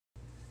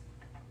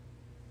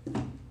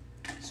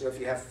So if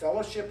you have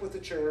fellowship with the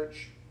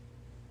church,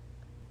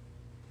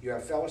 you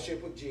have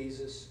fellowship with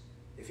Jesus.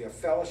 If you have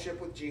fellowship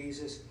with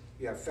Jesus,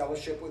 you have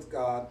fellowship with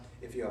God.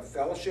 If you have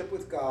fellowship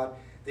with God,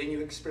 then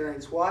you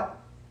experience what?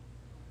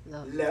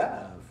 Love.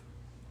 Love.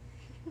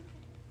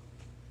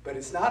 But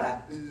it's not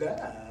a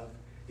love.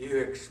 You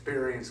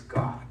experience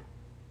God.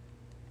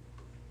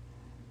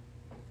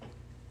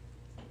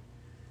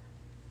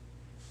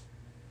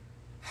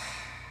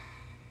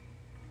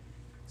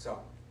 So,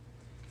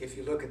 if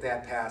you look at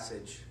that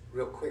passage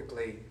real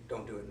quickly,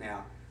 don't do it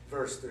now.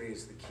 Verse 3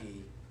 is the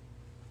key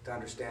to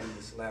understanding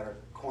this letter.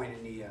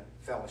 Koinonia,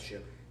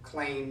 fellowship.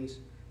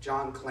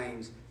 John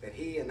claims that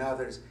he and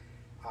others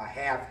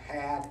have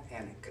had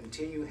and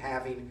continue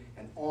having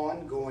an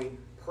ongoing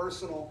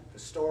personal,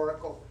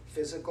 historical,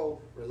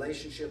 physical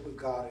relationship with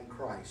God in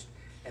Christ.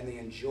 And they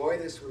enjoy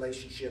this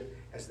relationship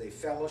as they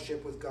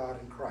fellowship with God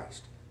in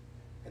Christ.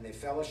 And they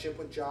fellowship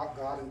with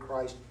God in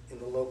Christ in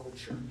the local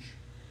church.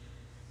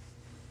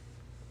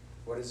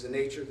 What is the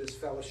nature of this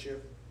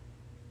fellowship?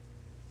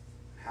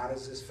 How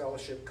does this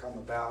fellowship come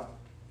about?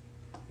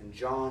 And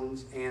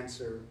John's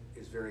answer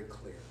is very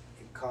clear.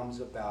 It comes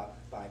about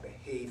by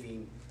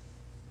behaving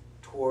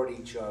toward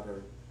each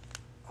other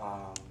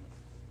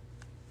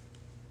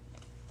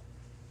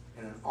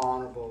in an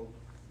honorable,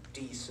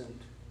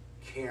 decent,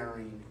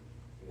 caring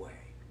way.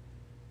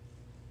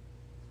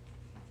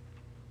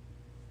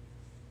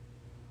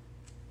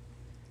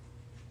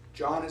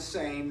 John is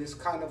saying this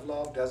kind of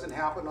love doesn't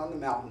happen on the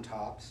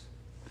mountaintops,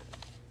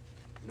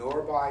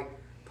 nor by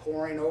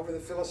poring over the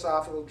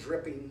philosophical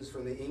drippings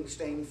from the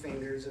ink-stained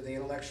fingers of the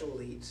intellectual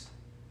elites.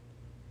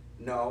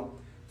 No,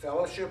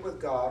 fellowship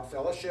with God,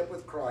 fellowship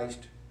with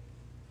Christ,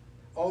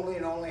 only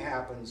and only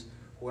happens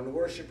when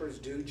worshipers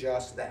do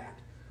just that.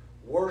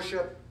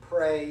 Worship,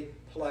 pray,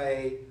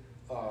 play,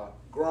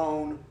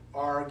 groan,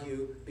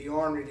 argue, be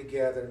ornery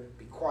together,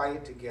 be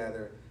quiet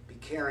together, be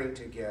caring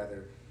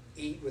together,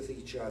 eat with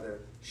each other,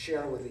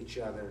 share with each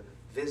other,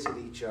 visit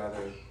each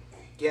other,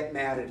 get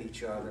mad at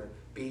each other,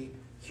 be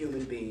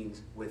human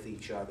beings with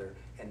each other,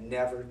 and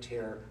never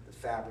tear the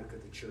fabric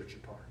of the church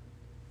apart.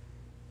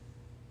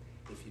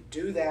 If you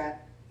do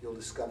that, you'll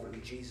discover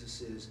who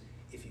Jesus is.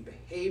 If you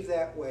behave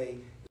that way,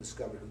 you'll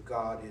discover who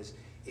God is.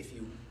 If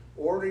you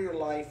order your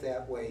life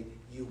that way,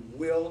 you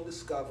will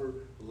discover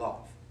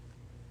love.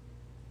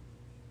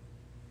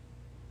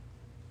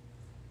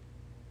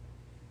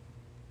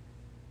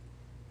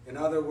 In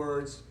other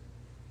words,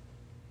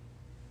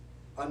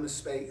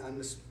 unmistakable.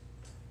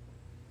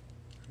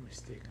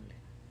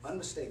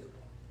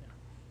 Yeah.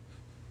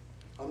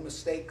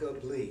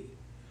 Unmistakably,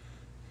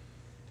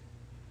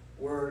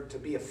 we're to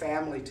be a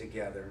family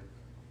together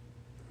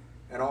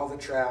and all the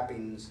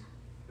trappings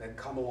that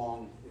come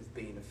along with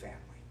being a family.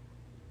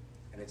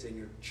 And it's in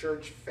your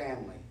church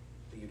family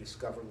that you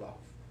discover love.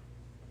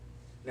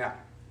 Now,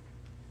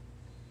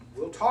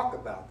 we'll talk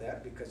about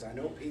that because I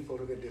know people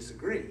are going to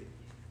disagree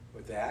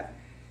with that.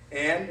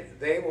 And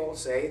they will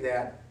say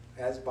that,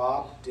 as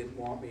Bob didn't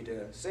want me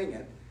to sing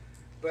it,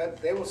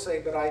 but they will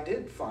say, but I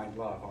did find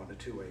love on the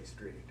two-way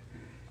street.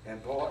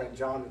 And Paul and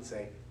John would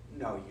say,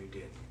 no, you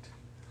didn't.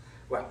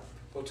 Well,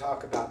 we'll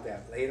talk about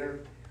that later.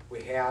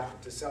 We have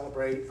to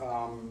celebrate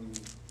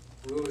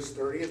Rue's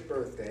 30th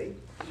birthday.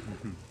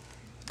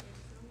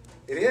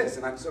 It is,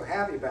 and I'm so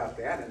happy about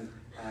that, and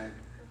I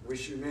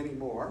wish you many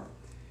more.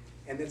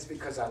 And it's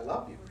because I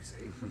love you, you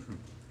see.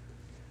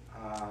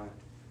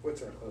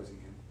 What's our closing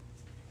hymn?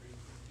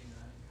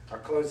 Our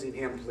closing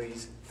hymn,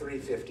 please,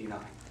 359.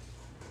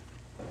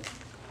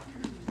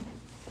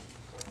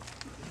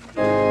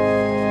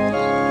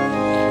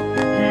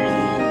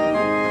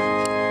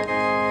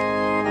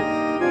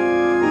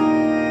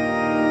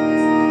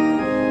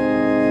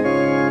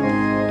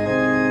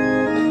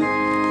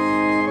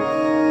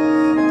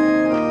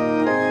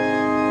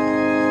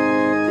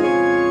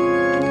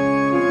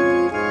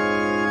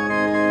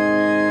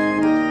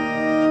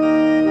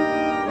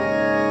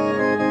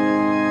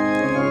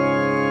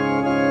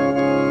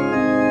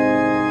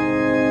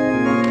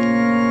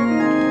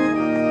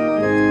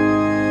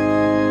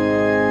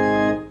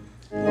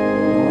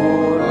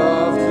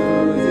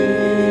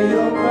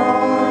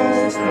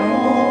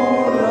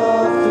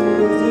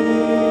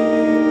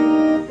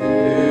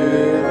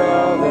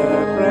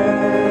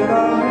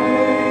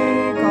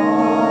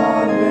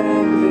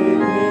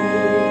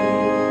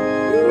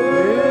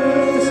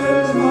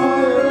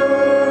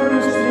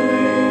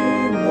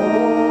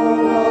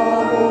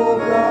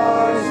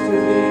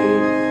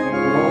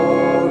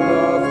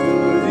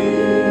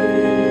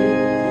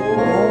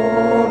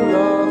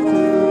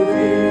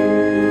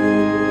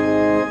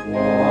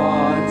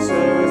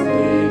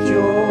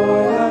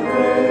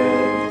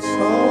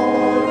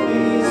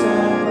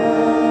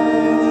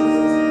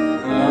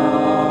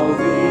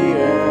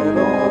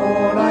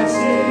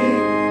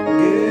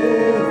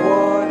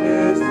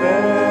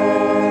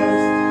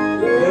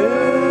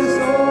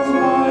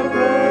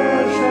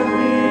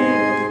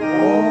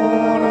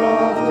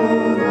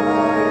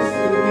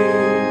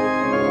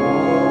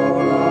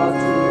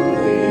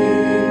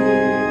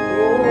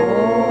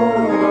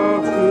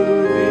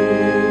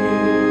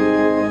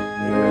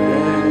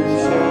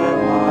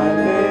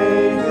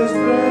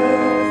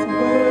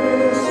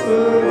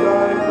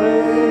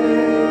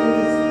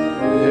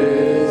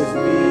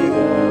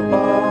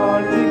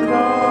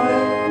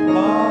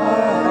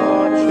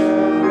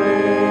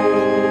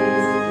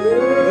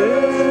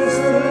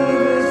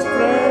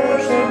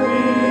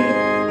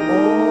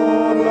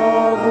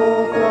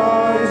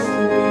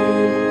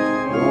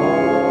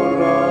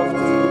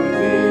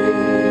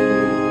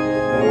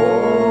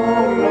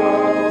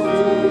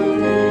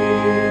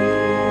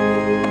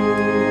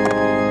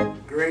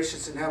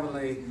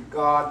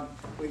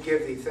 we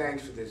give thee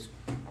thanks for this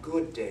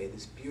good day,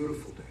 this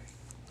beautiful day.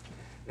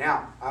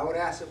 Now, I would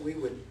ask that we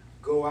would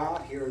go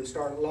out here and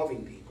start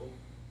loving people.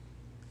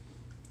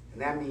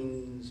 And that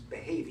means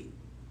behaving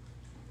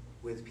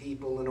with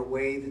people in a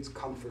way that's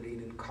comforting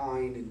and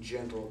kind and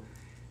gentle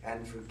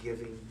and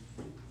forgiving.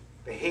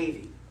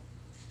 Behaving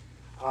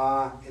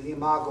in the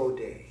Imago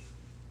Dei,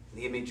 in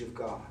the image of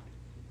God,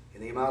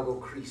 in the Imago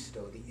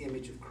Christo, the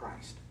image of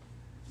Christ.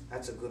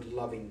 That's a good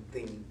loving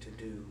thing to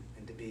do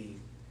and to be.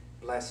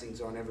 Blessings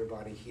on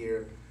everybody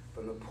here,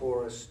 from the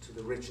poorest to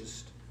the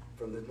richest,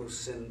 from the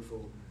most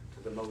sinful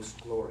to the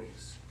most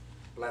glorious.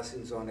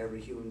 Blessings on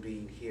every human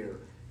being here,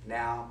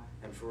 now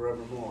and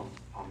forevermore.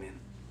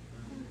 Amen.